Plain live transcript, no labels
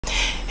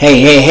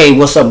Hey,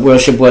 what's up, world?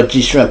 It's your boy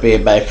G Shrimp,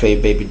 everybody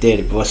favorite baby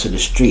daddy, voice of the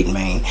street,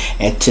 man.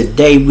 And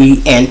today we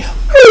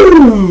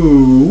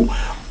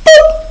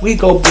we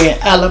go be in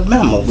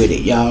Alabama with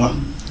it, y'all.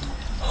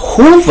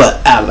 Hoover,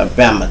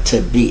 Alabama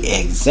to be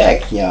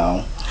exact,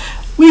 y'all.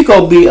 We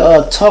gonna be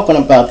talking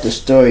about the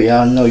story.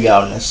 Y'all know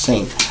y'all in the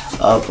scene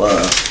of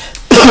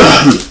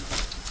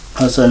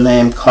what's her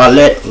name?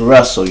 Carlee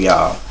Russell,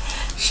 y'all.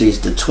 She's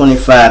the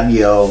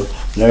 25-year-old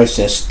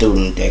nursing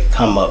student that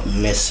come up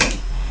missing,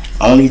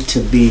 only to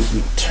be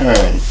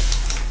returned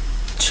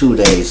 2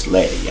 days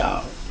later,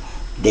 y'all.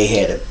 They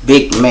had a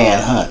big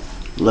manhunt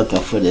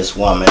looking for this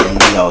woman,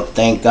 and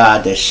thank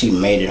God that she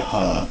made it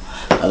home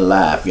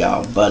alive,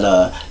 y'all. But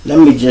let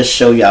me just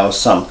show y'all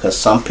something, because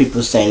some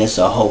people saying it's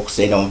a hoax,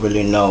 they don't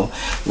really know.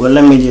 Well,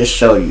 let me just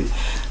show you.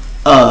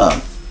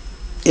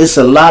 It's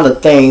a lot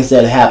of things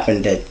that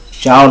happen that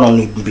y'all don't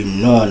even be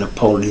knowing. The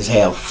police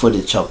have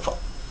footage of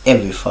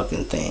every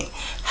fucking thing,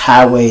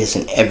 highways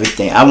and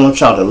everything. I want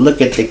y'all to look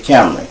at the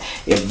camera.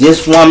 If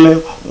this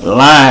woman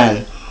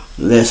lying,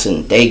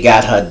 listen, they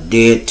got her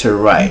dead to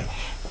right,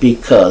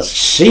 because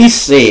she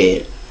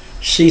said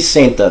she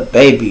seen the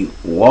baby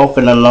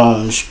walking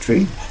along the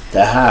street,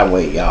 the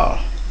highway,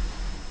 y'all,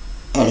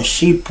 and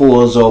she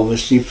pulls over.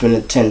 She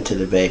finna tend to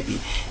the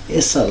baby.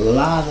 It's a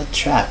lot of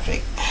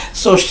traffic.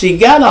 So she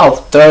got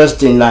off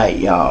Thursday night,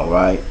 y'all,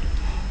 right?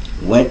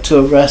 Went to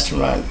a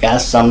restaurant,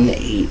 got something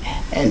to eat,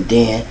 and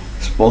then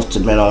supposed to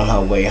have been on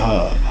her way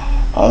home.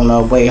 On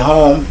her way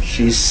home,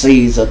 she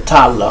sees a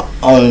toddler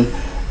on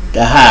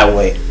the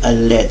highway,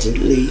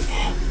 allegedly,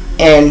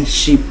 and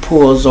she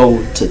pulls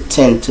over to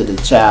tend to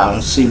the child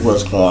and see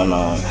what's going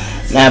on.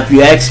 Now, if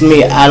you ask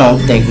me, I don't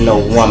think no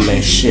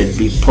woman should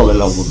be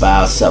pulling over by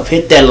herself.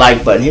 Hit that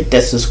like button, hit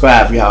that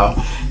subscribe, y'all.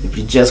 If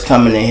you're just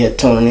coming in here,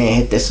 tuning in,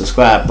 hit that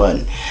subscribe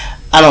button.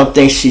 I don't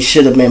think she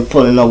should have been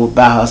pulling over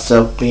by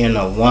herself, being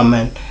a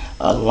woman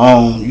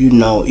alone,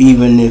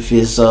 even if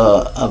it's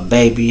a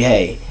baby.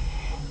 Hey,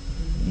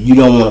 you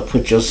don't want to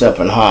put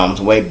yourself in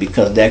harm's way,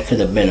 because that could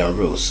have been a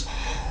ruse.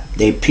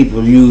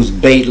 People use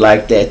bait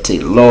like that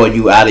to lure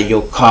you out of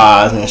your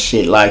cars and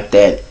shit like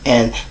that.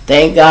 And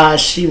thank God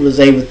she was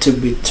able to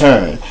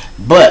return.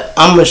 But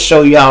I'm going to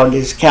show y'all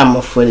this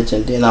camera footage,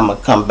 and then I'm going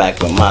to come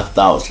back with my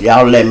thoughts.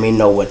 Y'all let me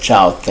know what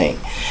y'all think.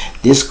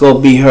 This going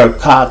to be her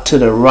car to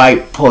the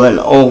right pulling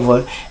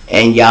over,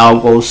 and y'all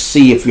go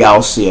see if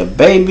y'all see a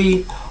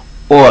baby,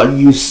 or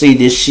you see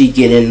that she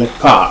get in the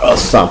car or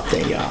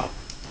something, y'all.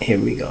 Here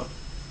we go.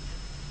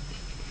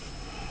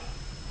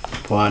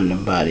 Pardon the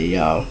body,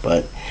 y'all.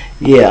 But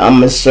yeah, I'm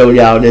going to show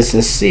y'all this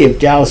and see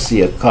if y'all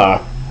see a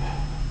car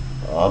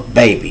or a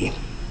baby.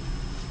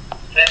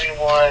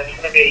 71, it's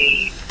going to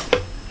be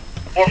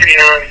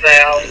 459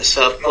 south. It's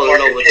her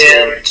pulling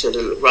over to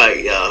the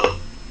right, y'all.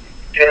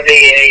 It's going to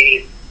be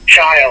a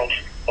child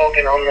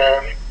walking on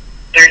the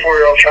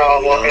 3-4-year-old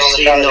child walking on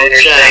the side of the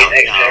interstate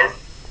next to her.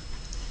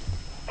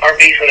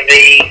 RV's going to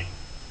be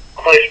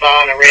close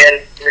by in a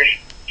red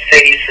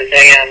Mercedes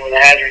sedan with a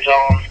hazards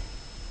on.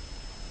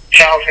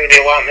 Child's going to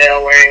be a white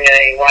male wearing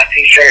a white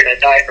t-shirt and a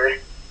diaper.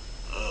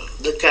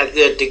 Look how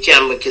good the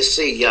camera can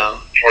see, y'all.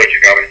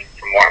 42 coming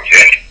from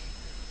Watson.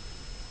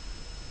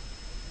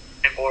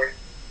 4.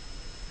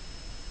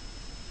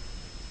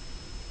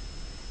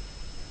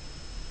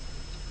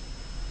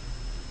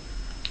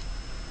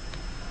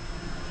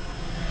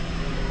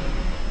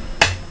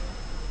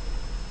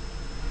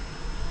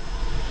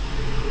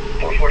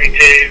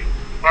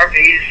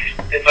 RV's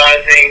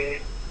advising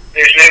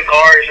there's no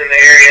cars in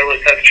the area.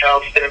 Looks like the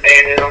child's been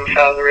abandoned on the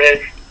side of the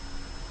road.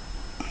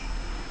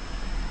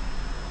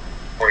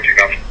 42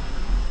 comes.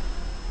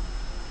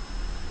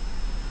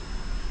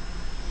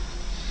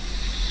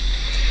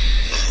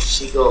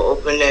 She gonna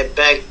open that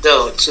back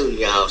door too,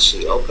 y'all.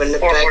 She opened the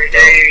back door.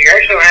 You're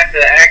actually gonna have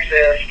to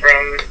access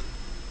from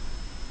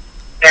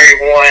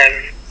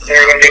 31.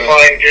 They're gonna be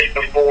flying just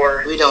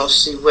before. We don't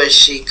see where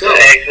she goes.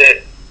 The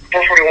exit.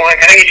 441.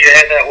 Can I get you to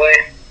head that way?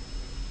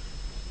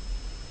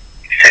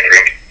 Head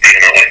room.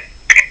 Heading that way.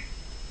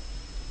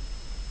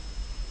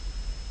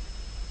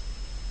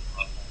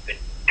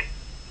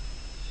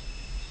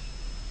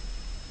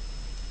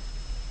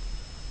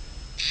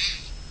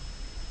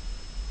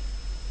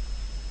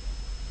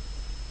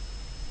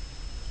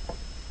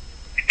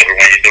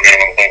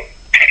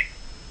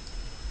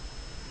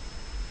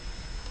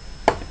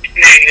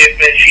 Negative,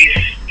 but she's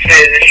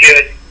said that she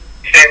would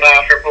stand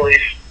by for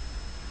police.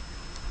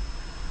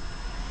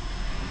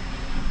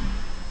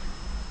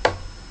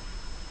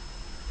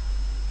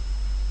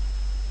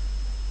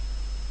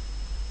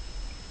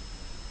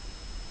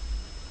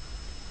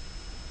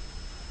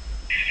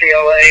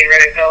 CLA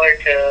red color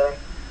to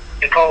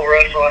Nicole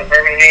Russell out of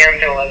Birmingham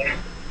to 11.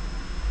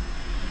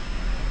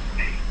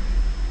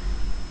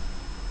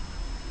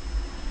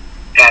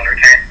 Stop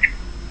return.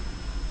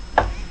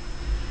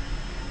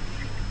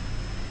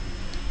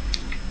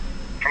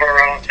 Come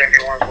around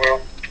 71 as well.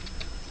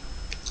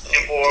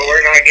 And boy,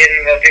 we're not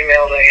getting the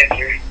female to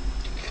answer.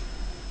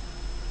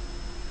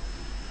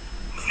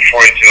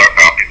 42, I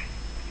copy.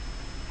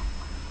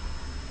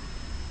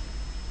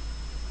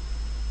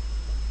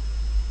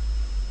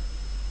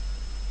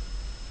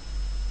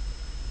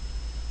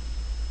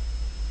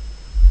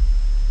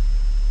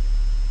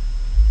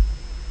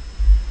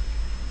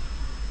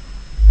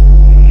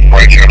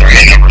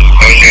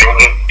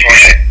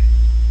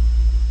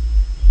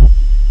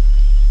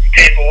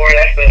 4.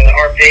 That's the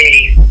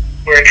RP.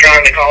 We're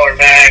trying to call her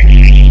back.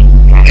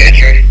 Not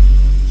answering.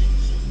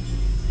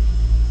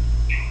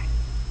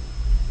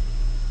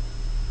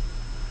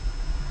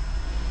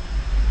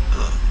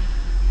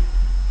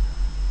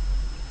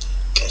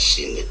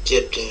 She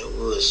dipped in the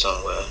woods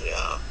somewhere,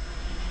 y'all.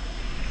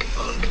 The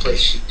only place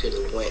she could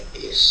have went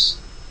is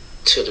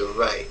to the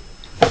right.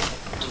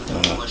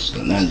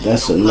 Now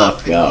that's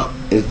enough, y'all.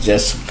 It's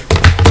just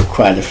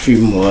quite a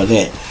few more of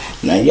that.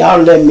 Now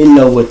y'all let me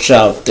know what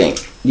y'all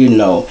think. You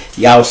know,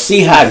 y'all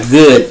see how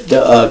good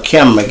the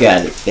camera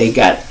got it. They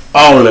got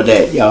all of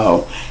that,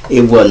 y'all.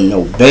 It wasn't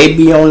no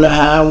baby on the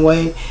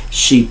highway.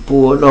 She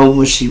pulled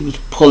over. She was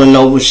pulling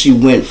over. She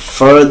went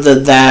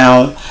further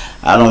down.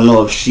 I don't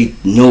know if she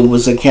knew it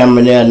was a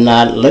camera there or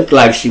not. It looked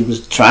like she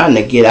was trying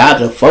to get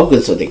out of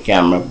focus of the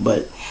camera,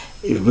 but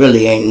it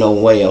really ain't no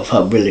way of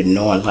her really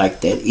knowing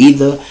like that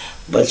either.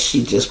 But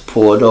she just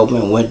pulled over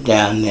and went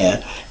down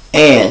there.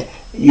 And,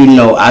 you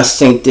know, I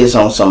synced this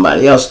on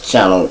somebody else's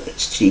channel.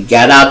 She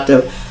got out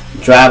the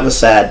driver's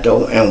side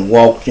door and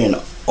walked in,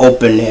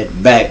 opened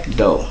that back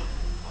door.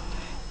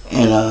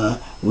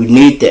 And we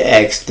need to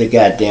ask the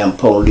goddamn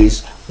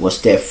police,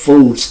 was that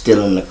food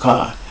still in the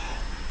car?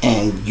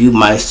 And you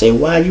might say,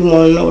 why you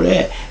want to know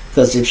that?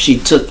 Because if she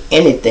took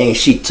anything,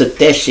 she took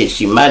that shit.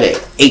 She might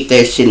have ate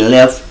that shit and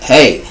left.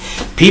 Hey,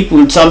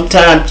 people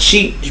sometimes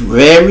cheat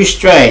very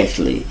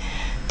strangely.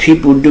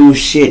 People do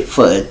shit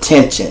for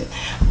attention.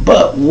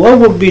 But what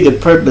would be the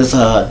purpose of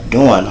her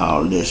doing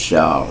all this,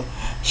 y'all?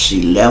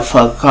 She left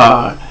her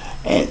car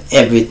and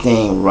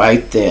everything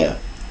right there.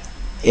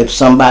 If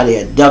somebody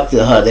abducted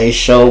her, they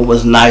show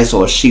was nice,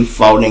 or she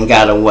fought and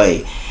got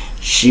away.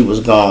 She was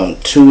gone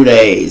 2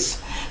 days.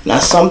 Now,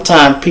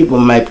 sometimes people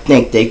might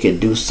think they could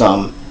do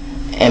something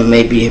and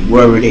maybe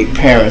worry their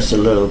parents a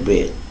little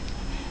bit.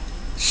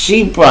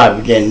 She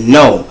probably didn't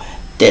know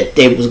that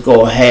they was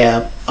going to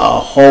have a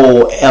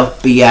whole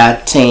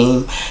FBI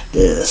team,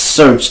 the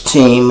search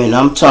team, and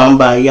I'm talking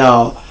about,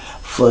 y'all,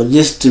 for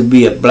this to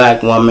be a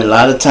black woman, a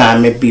lot of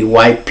time it be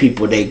white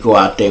people they go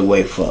out their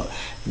way for.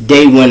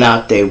 They went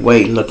out their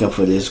way looking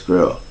for this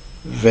girl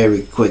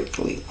very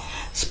quickly.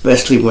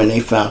 Especially when they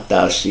found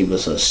out she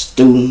was a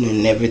student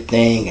and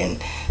everything.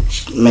 And,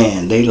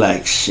 man, they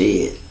like,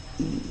 shit.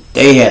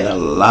 They had a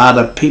lot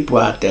of people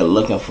out there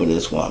looking for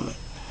this woman.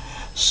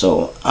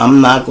 So, I'm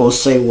not going to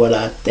say what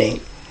I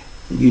think.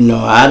 You know,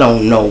 I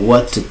don't know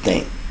what to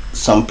think.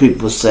 Some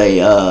people say,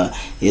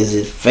 is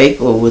it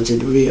fake or was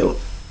it real?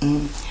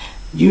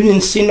 You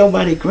didn't see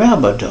nobody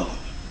grab her, though.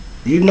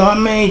 You know what I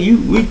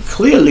mean? We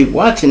clearly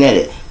watching at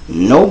it.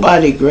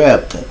 Nobody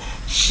grabbed her.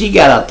 She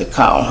got out the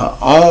car on her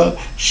own.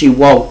 She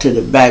walked to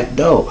the back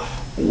door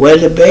where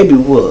the baby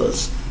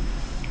was.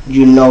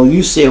 You know,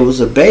 you said it was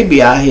a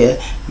baby out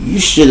here. You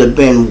should have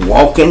been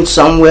walking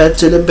somewhere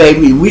to the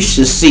baby. We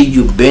should see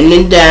you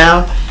bending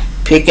down,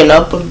 picking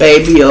up a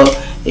baby, or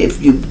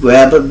if you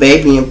grab a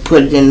baby and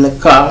put it in the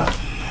car.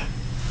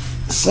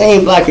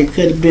 Seems like it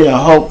could have been a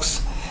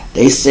hoax.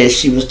 They said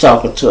she was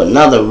talking to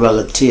another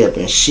relative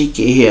and she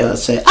could hear her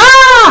say,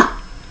 ah!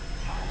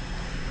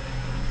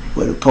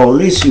 Well, the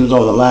police, she was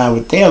on the line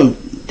with them,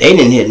 they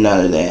didn't hear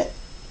none of that.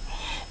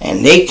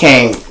 And they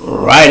came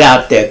right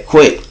out there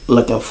quick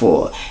looking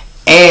for her.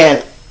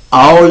 And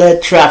all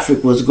that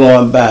traffic was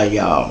going by,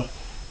 y'all.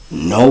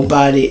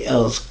 Nobody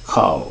else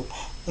called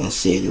and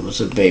said it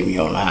was a baby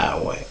on the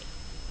highway.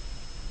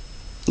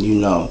 You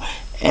know,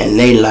 and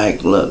they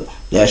like, look,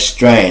 that's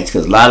strange.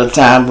 Because a lot of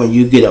times when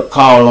you get a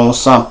call on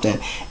something,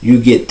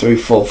 you get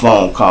 3-4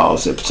 phone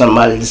calls. If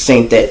somebody just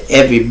think that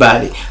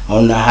everybody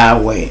on the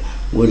highway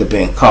would have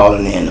been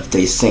calling in, if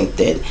they think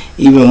that,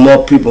 even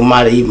more people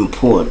might have even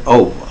pulled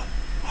over.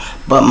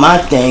 But my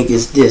thing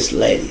is this,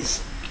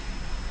 ladies.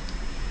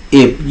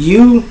 If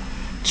you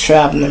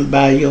traveling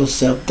by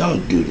yourself,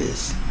 don't do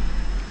this.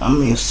 I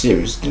mean,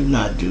 serious, do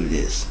not do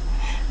this.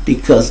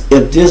 Because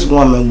if this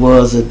woman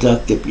was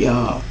abducted,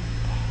 y'all,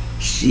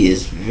 she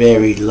is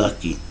very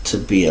lucky to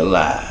be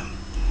alive.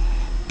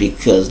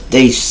 Because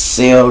they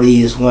sell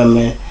these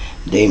women,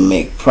 they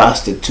make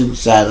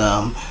prostitutes out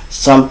of them.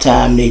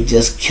 Sometimes they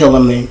just kill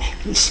them and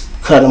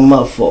cut them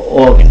up for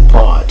organ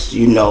parts.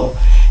 You know,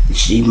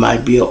 she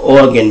might be an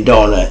organ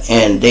donor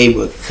and they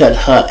would cut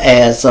her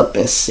ass up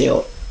and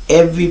sell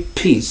every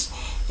piece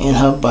in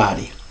her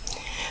body.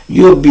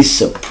 You'll be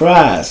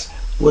surprised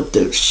what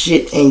the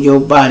shit in your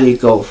body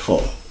go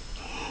for.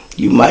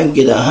 You might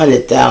get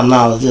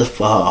 $100,000 just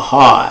for her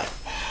heart.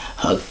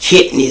 Her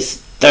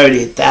kidneys,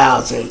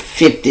 $30,000,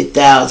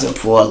 $50,000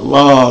 for a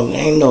lung.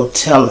 Ain't no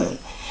telling.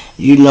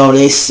 You know,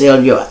 they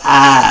sell your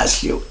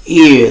eyes, your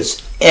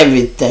ears,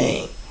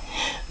 everything.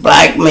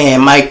 Black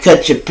man might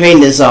cut your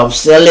penis off,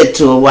 sell it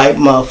to a white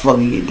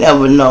motherfucker. You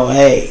never know.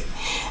 Hey,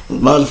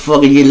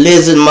 motherfucker, you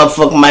lizard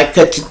motherfucker might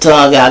cut your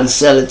tongue out and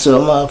sell it to a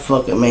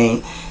motherfucker.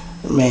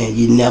 Man,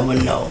 you never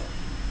know.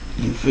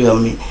 You feel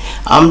me?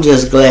 I'm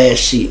just glad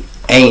she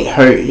ain't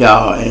hurt,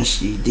 y'all, and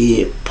she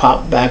did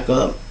pop back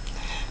up.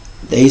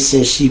 They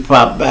said she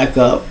popped back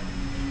up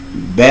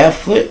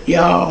barefoot,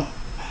 y'all,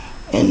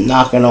 and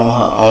knocking on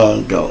her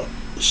own door.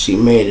 She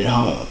made it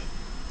home.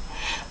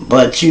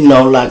 But you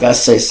know, like I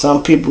say,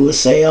 some people would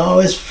say, oh,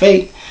 it's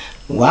fake.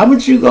 Why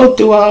would you go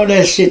through all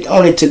that shit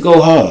only to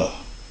go home?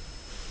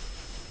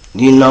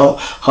 You know,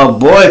 her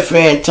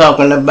boyfriend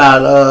talking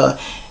about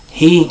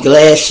he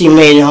glad she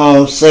made it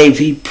home safe.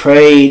 He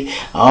prayed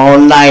all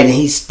night and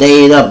he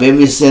stayed up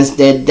ever since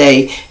that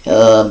day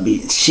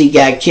she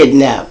got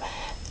kidnapped.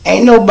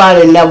 Ain't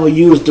nobody never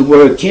used the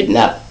word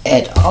kidnap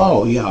at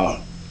all, y'all.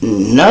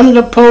 None of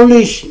the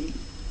police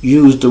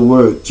use the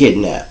word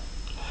kidnap.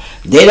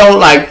 They don't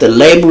like to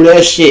label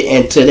that shit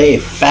until they're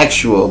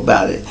factual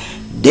about it.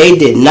 They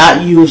did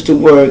not use the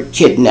word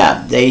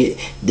kidnap. They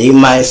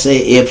might say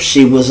if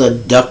she was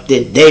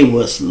abducted, they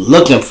was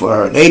looking for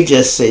her. They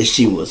just said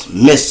she was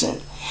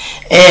missing.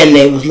 And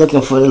they was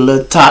looking for the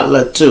little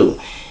toddler too.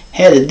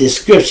 Had a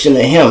description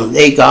of him.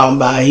 They gone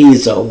by,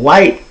 he's a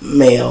white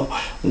male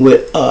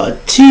with a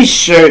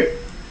t-shirt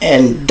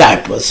and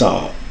diapers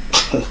on.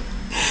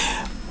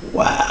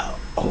 Wow,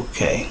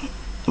 okay.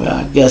 Well,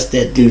 I guess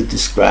that dude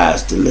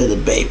describes the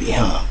little baby,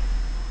 huh?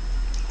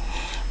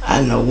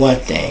 I know one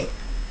thing.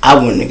 I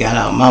wouldn't have got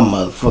out my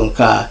motherfucking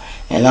car,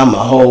 and I'm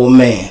a whole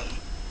man.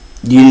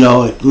 You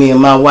know, me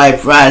and my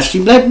wife ride, she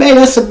be like, baby,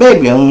 that's a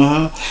baby.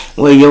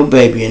 Well, your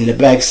baby in the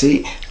back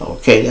seat.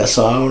 Okay, that's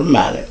all that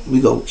matters. We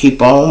go keep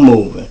on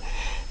moving.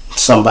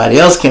 Somebody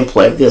else can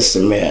play Good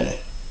Samaritan.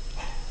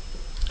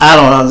 I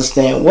don't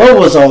understand what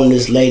was on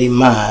this lady's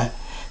mind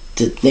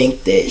to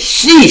think that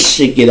she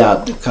should get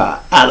out the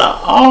car out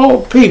of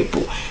all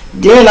people.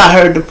 Then I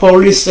heard the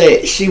police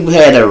say she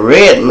had a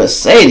red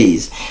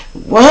Mercedes.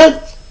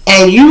 What?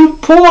 And you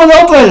pulled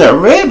over in a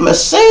red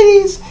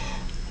Mercedes?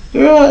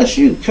 Girl, is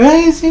you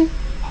crazy?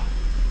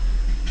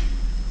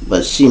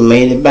 But she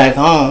made it back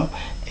home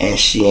and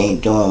she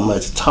ain't doing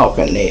much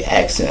talking. They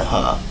asking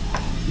her,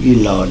 you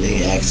know,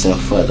 they asking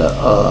for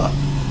the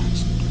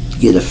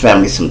give the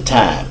family some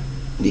time.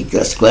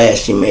 Because glad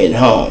she made it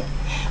home.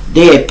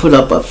 They had put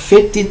up a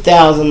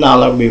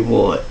 $50,000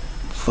 reward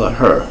for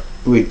her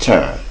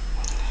return.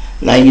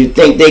 Now you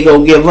think they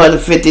gonna give her the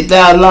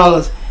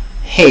 $50,000?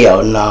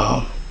 Hell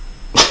no.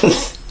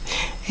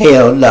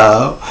 Hell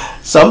no.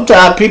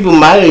 Sometimes people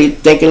might be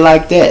thinking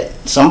like that.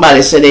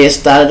 Somebody said they had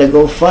started a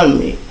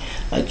GoFundMe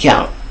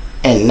account,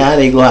 and now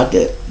they go out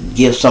to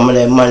give some of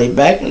that money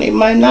back, and they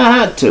might not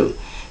have to.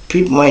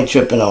 People ain't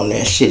tripping on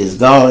that shit. It's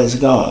gone, it's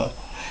gone.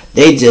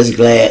 They just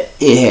glad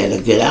it had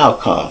a good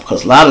outcome,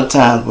 because a lot of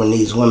times when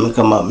these women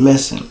come up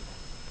missing,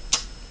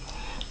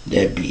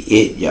 that be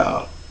it,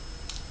 y'all.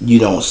 You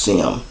don't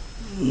see them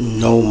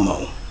no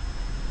more.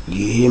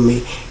 You hear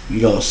me? You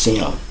don't see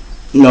them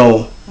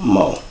no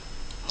more.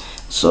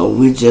 So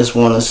we just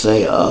want to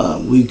say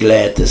we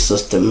glad the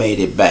sister made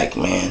it back,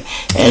 man.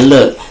 And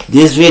look,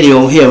 this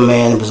video here,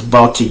 man, was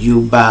brought to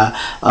you by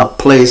a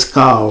place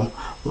called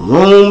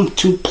Room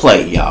to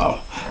Play,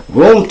 y'all.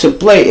 Room to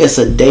Play is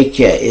a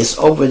daycare. It's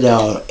over there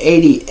on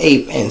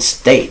 88th and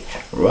State,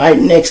 right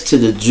next to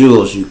the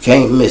Jewels. You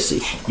can't miss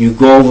it. You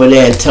go over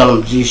there and tell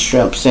them G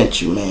Shrimp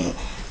sent you, man.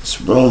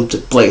 It's Room to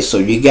Play. So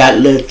you got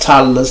little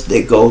toddlers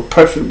that go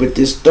perfect with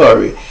this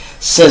story.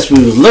 Since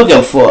we was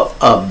looking for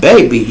a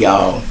baby,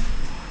 y'all,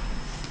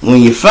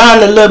 when you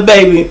find a little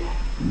baby,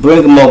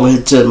 bring them over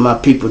here to my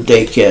people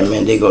daycare,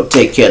 man. They go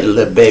take care of the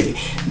little baby.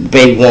 The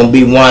baby won't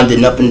be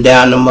wandering up and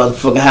down the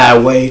motherfucking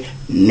highway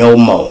no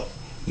more.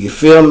 You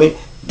feel me?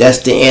 That's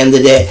the end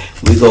of that.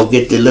 We go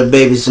get the little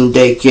baby some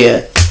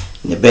daycare,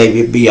 and the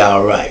baby will be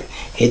alright.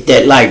 Hit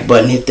that like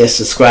button, hit that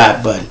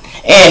subscribe button,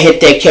 and hit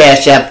that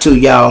Cash App too,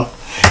 y'all.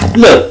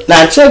 Look,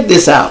 now check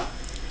this out.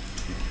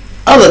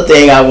 Other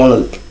thing I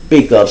want to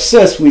speak of,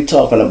 since we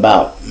talking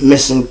about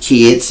missing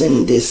kids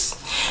and this,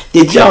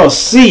 did y'all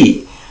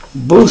see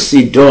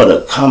Boosie's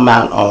daughter come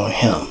out on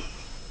him?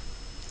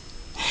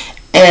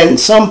 And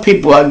some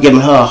people are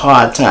giving her a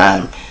hard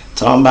time,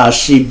 talking about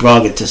she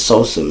brought it to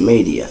social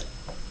media.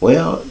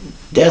 Well,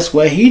 that's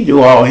where he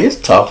do all his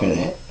talking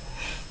at.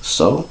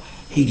 So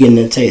he getting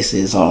a taste of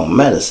his own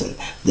medicine.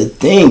 The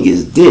thing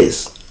is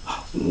this: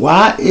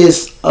 why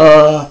is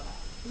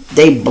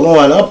they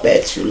blowing up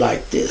at you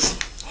like this?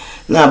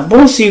 Now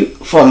Boosie,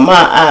 from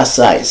my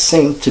eyesight,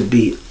 seemed to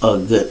be a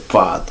good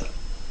father.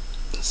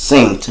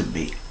 Seemed to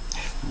be.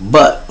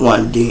 But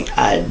one thing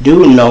I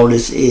do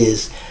notice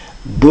is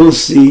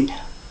Boosie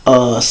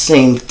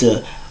seems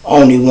to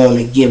only want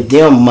to give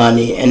them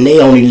money, and they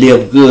only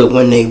live good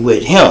when they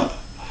with him.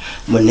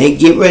 When they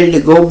get ready to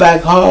go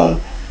back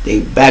home,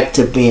 they back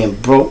to being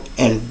broke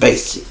and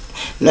basic.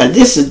 Now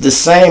this is the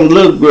same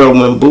little girl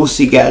when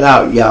Boosie got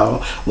out,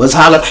 y'all, was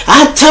hollering,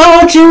 I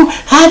told you,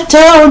 I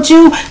told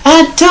you,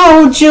 I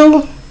told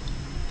you.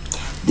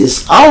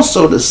 This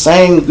also the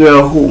same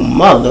girl who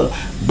mother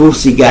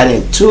Boosie got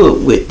into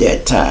it with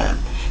that time.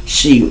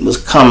 She was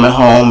coming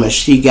home and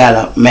she got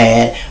up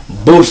mad.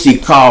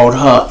 Boosie called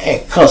her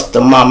and cussed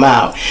her mama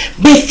out.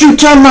 Bitch, you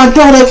turned my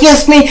daughter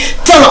against me.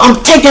 Tell her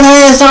I'm taking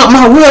her ass out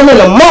my wheel in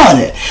the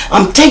morning.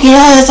 I'm taking her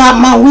ass out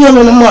my wheel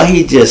in the morning.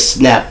 He just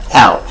snapped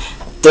out.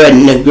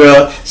 Threatened the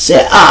girl.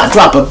 Said, I'll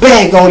drop a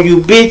bag on you,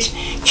 bitch.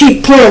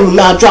 Keep playing with me.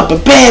 I'll drop a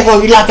bag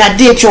on you like I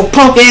did your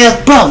punk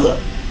ass brother.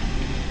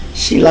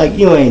 She like,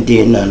 you ain't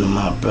did nothing to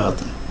my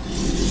brother.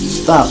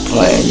 Stop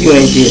playing. You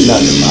ain't did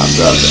nothing to my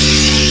brother.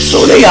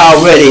 So they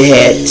already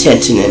had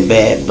tension and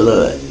bad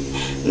blood.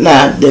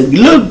 Now, the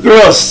little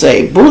girl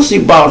say,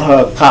 Boosie bought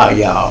her a car,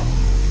 y'all.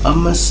 A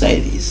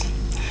Mercedes.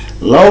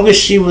 Long as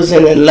she was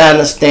in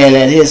Atlanta staying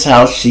at his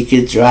house, she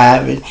could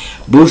drive it.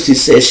 Boosie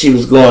said she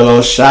was going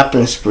on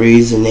shopping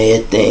sprees and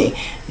everything.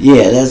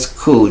 Yeah, that's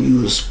cool.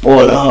 You was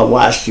spoiling her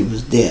while she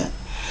was there.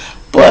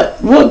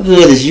 But what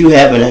good is you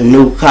having a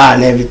new car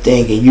and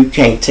everything and you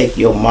can't take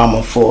your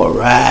mama for a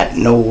ride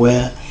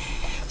nowhere?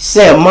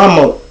 Said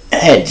mama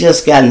had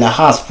just gotten to the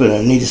hospital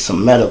and needed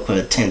some medical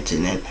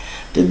attention, and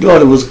the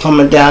daughter was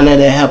coming down there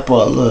to help her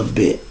a little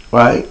bit,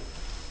 right?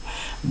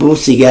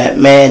 Boosie got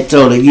mad and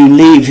told her, you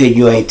leave here,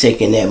 you ain't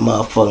taking that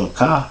motherfucking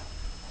car.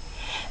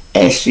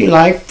 And she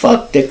like,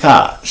 fuck the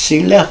car.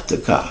 She left the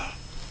car.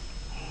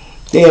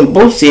 Then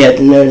Boosie had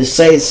the nerve to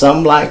say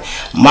something like,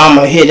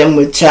 mama hit him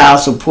with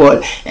child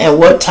support, and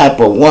what type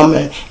of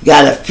woman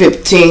got a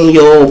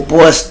 15-year-old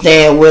boy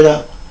staying with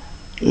her?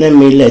 Let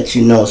me let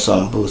you know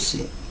something,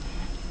 Boosie.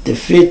 The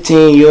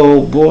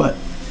 15-year-old boy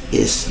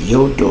is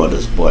your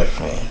daughter's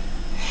boyfriend.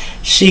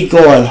 She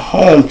going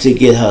home to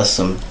get her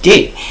some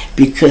dick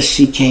because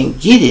she can't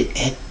get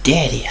it at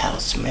daddy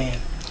house, man.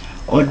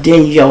 Or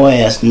didn't your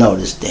ass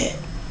notice that?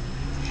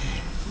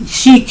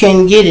 She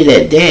can get it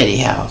at daddy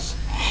house.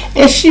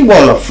 And she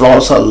want to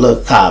floss her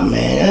little car,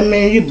 man. I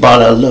mean, you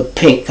bought her a little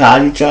pink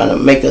car. You trying to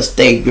make her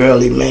stay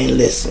girly, man.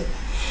 Listen.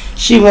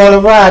 She want to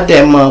ride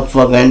that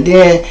motherfucker. And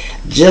then,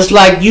 just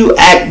like you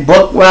act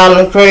buck wild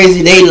and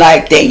crazy, they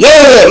like that.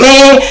 Yeah,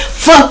 man.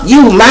 Fuck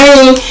you,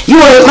 man. You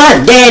ain't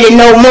my daddy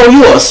no more.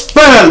 You a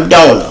sperm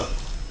donor.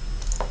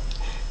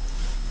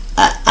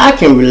 I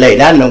can relate.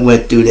 I done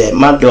went through that.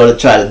 My daughter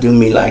tried to do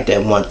me like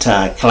that one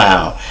time,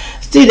 clown.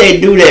 See, they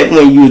do that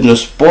when you done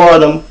spoil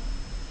them.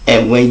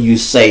 And when you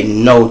say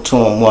no to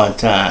them one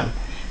time,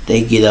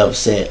 they get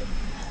upset.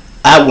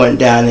 I went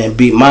down there and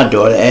beat my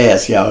daughter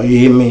ass, y'all. You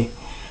hear me?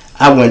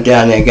 I went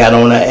down there and got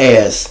on her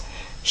ass.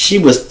 She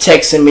was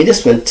texting me.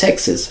 This when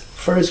Texas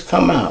first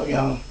come out,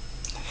 y'all.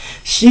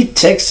 She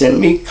texting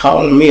me,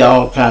 calling me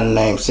all kind of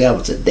names. Say I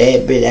was a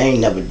dad bitch. I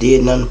ain't never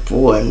did nothing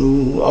for her.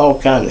 And all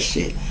kind of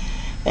shit.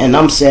 And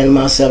I'm saying to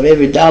myself,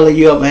 every dollar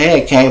you ever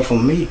had came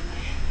from me.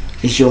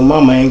 Because your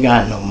mama ain't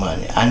got no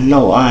money. I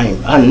know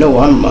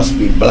I must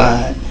be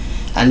blind.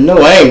 I know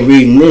I ain't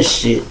reading this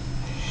shit.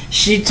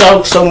 She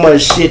talked so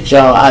much shit,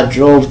 y'all. I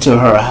drove to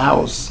her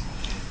house.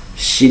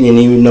 She didn't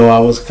even know I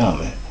was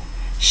coming.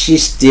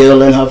 She's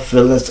still in her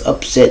feelings,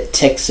 upset,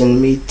 texting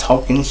me,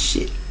 talking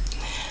shit.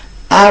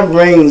 I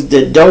rings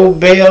the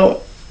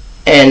doorbell,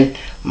 and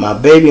my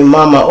baby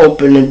mama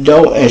opened the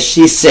door, and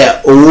she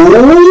said,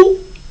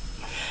 ooh.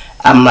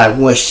 I'm like,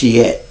 where's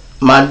she at?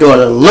 My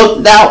daughter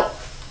looked out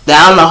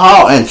down the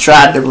hall and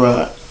tried to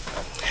run.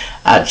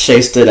 I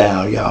chased her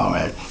down, y'all,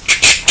 and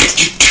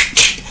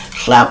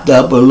clapped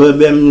up a little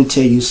bit. Let me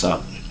tell you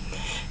something.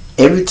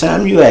 Every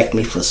time you ask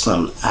me for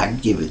something, I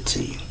give it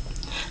to you.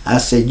 I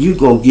said, you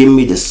gonna give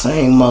me the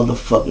same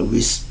motherfucking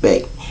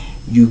respect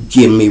you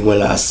give me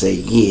when I say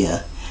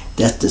yeah.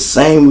 That's the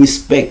same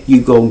respect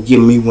you gonna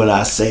give me when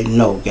I say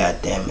no,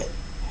 goddammit.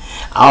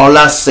 All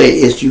I say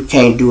is you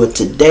can't do it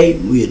today,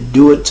 we'll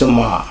do it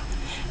tomorrow.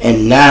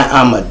 And now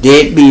I'm a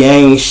deadbeat,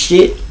 ain't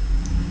shit.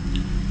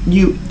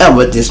 You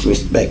ever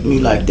disrespect me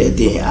like that,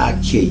 then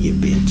I'll kill you,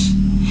 bitch.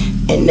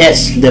 And that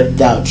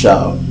slipped out,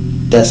 y'all.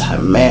 That's how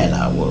mad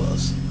I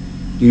was.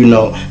 You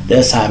know,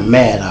 that's how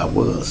mad I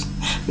was.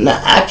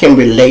 Now, I can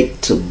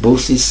relate to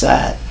Boosie's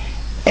side,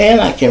 and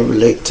I can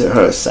relate to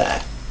her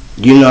side.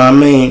 You know what I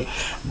mean?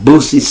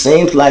 Boosie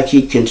seems like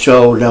he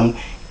controlled them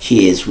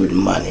kids with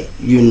money,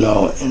 you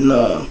know.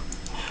 And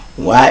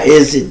why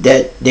is it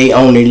that they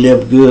only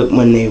live good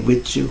when they're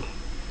with you?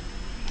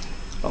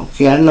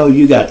 Okay, I know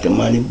you got the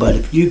money, but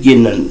if you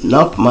getting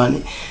enough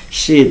money,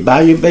 shit,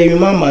 buy your baby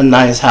mama a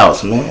nice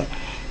house, man.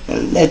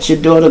 And let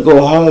your daughter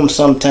go home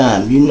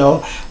sometime, you know.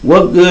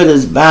 What good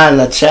is buying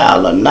a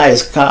child a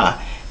nice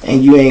car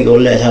and you ain't gonna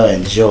let her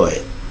enjoy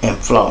it and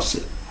floss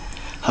it?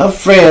 Her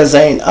friends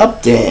ain't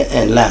up there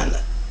in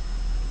Atlanta.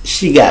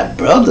 She got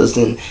brothers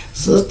and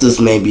sisters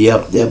maybe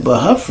up there,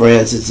 but her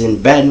friends is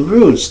in Baton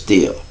Rouge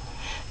still.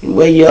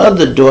 Where your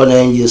other daughter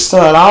and your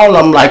son, all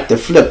of them like to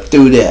flip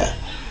through there.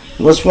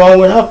 What's wrong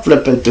with her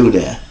flipping through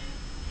there?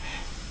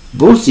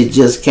 Boosie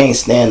just can't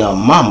stand her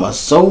mama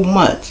so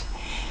much.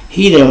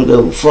 He didn't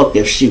give a fuck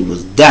if she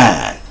was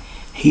dying.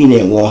 He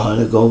didn't want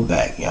her to go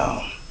back,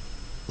 y'all.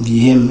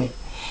 You hear me?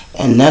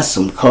 And that's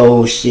some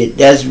cold shit.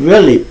 That's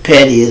really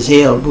petty as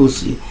hell,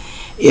 Boosie.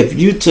 If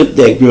you took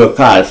that girl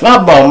car, if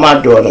I bought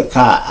my daughter a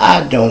car,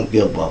 I don't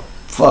give a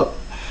fuck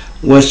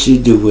what she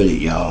do with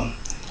it, y'all.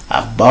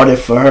 I bought it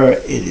for her.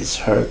 It is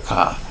her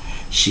car.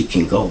 She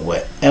can go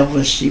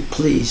wherever she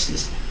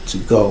pleases to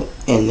go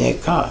in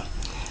that car.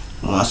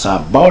 Once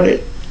I bought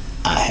it,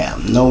 I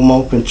have no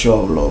more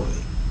control over it.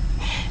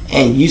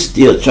 And you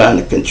still trying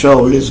to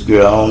control this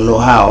girl. I don't know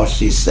how old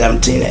she's,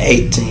 17 or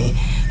 18,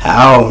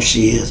 how old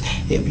she is.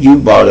 If you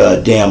bought her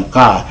a damn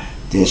car,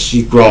 then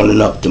she grown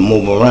enough to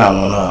move around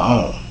on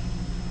her own.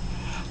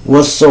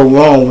 What's so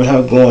wrong with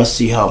her going to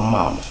see her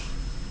mama?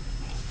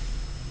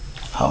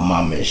 Her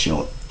mama is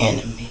your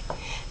enemy,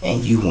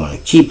 and you want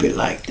to keep it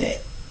like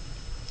that,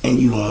 and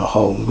you want to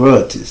hold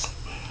grudges.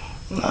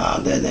 Nah,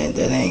 that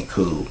ain't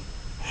cool.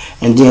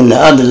 And then the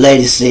other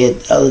lady said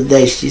the other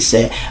day, she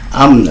said,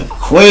 I'm the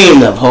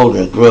queen of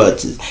holding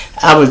grudges.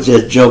 I was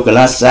just joking.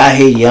 I said, I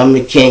hear you, I'm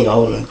the king of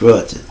holding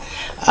grudges.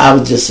 I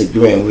was just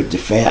agreeing with the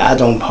fan. I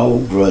don't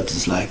hold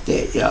grudges like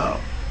that, y'all.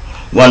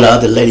 One of the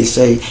other ladies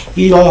say,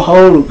 you don't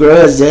hold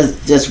grudges,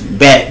 that's just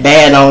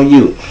bad on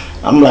you.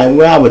 I'm like,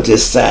 well, I was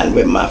just siding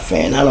with my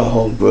fan. I don't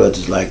hold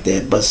grudges like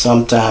that, but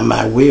sometime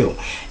I will.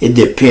 It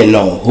depends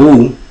on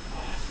who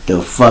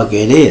the fuck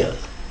it is.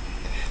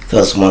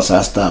 Because once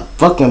I stop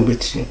fucking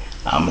with you,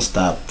 I'ma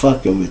stop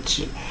fucking with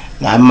you.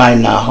 Now, I might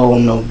not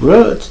hold no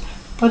grudge,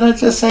 but I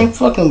just ain't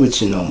fucking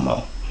with you no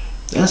more.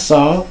 That's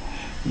all.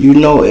 You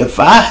know, if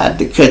I had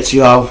to cut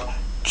you off,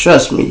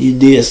 trust me, you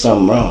did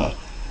something wrong.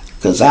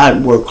 Because I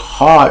work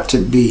hard to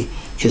be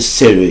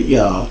considerate,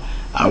 y'all.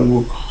 I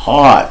work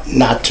hard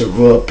not to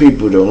rub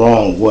people the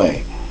wrong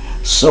way.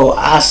 So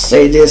I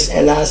say this,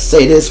 and I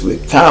say this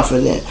with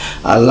confidence.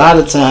 A lot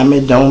of time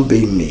it don't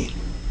be me.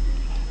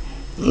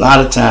 A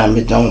lot of time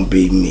it don't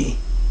be me.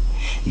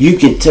 You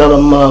can tell a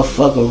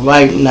motherfucker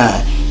right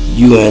now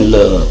you in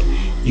love.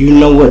 You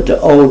know what the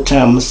old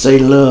timers say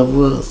love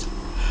was?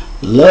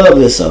 Love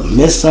is a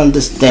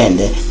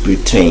misunderstanding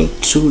between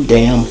two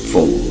damn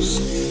fools.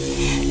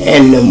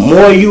 And the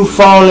more you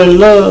fall in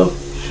love,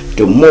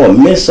 the more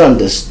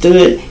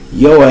misunderstood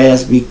your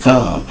ass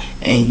become.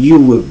 And you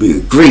will be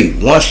agree.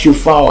 Once you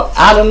fall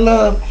out of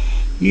love,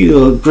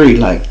 you'll agree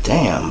like,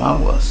 damn, I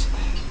was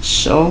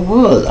strung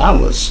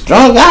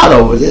out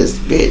over this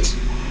bitch.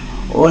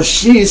 Or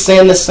she's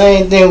saying the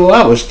same thing, well,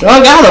 I was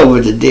strung out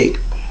over the dick.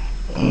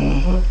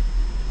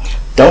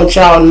 Don't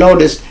y'all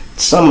notice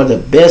some of the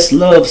best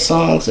love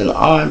songs and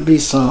R&B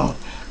songs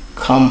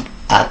come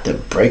out the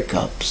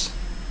breakups?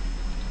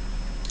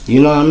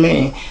 You know what I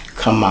mean?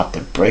 Come out the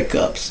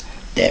breakups.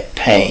 That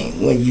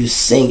pain. When you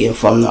singing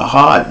from the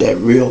heart, that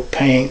real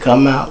pain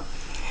come out.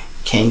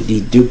 Can't be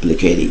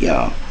duplicated,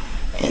 y'all.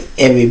 And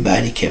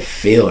everybody can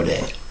feel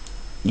that.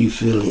 You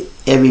feel it?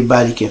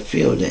 Everybody can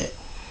feel that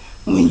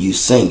when you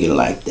sing it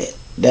like that.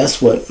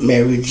 That's what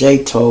Mary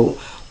J told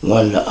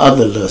one of the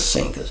other little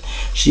singers.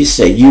 She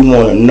said, you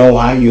want to know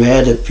how you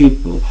had the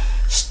people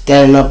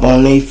standing up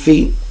on their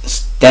feet,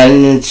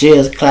 standing in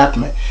chairs,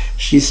 clapping?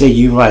 She said,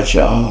 you write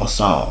your own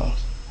songs.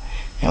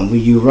 And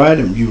when you write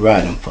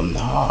them from the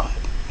heart.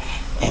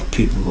 And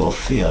people will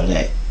feel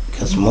that.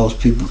 Because most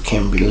people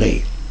can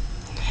relate.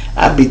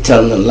 I be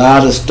telling a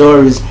lot of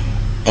stories,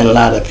 and a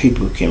lot of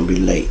people can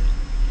relate.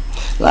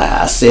 Like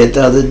I said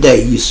the other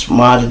day, you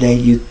smarter than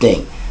you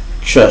think.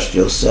 Trust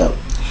yourself.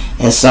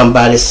 And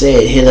somebody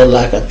said, hit her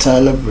like a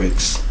ton of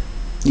bricks.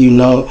 You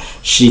know,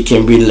 she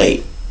can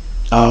relate.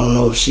 I don't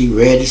know if she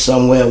read it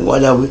somewhere,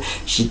 whatever.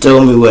 She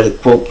told me where the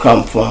quote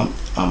come from.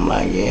 I'm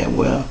like, yeah,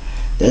 well,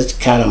 that's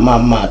kind of my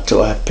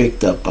motto I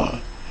picked up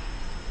on.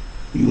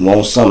 You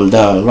want something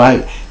done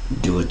right,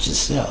 do it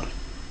yourself.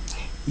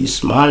 You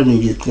smarter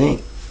than you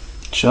think.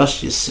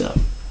 Trust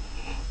yourself.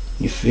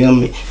 You feel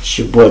me? It's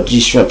your boy G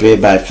Shrimp,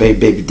 everybody, favorite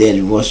baby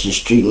daddy, Washington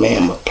Street,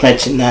 man. I'm going to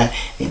plant you now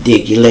and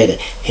dig you later.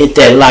 Hit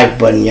that like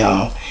button,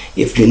 y'all.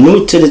 If you're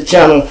new to the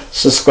channel,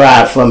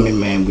 subscribe for me,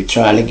 man. We're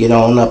trying to get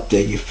on up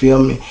there, you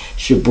feel me?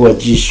 It's your boy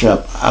G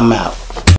Shrimp. I'm out.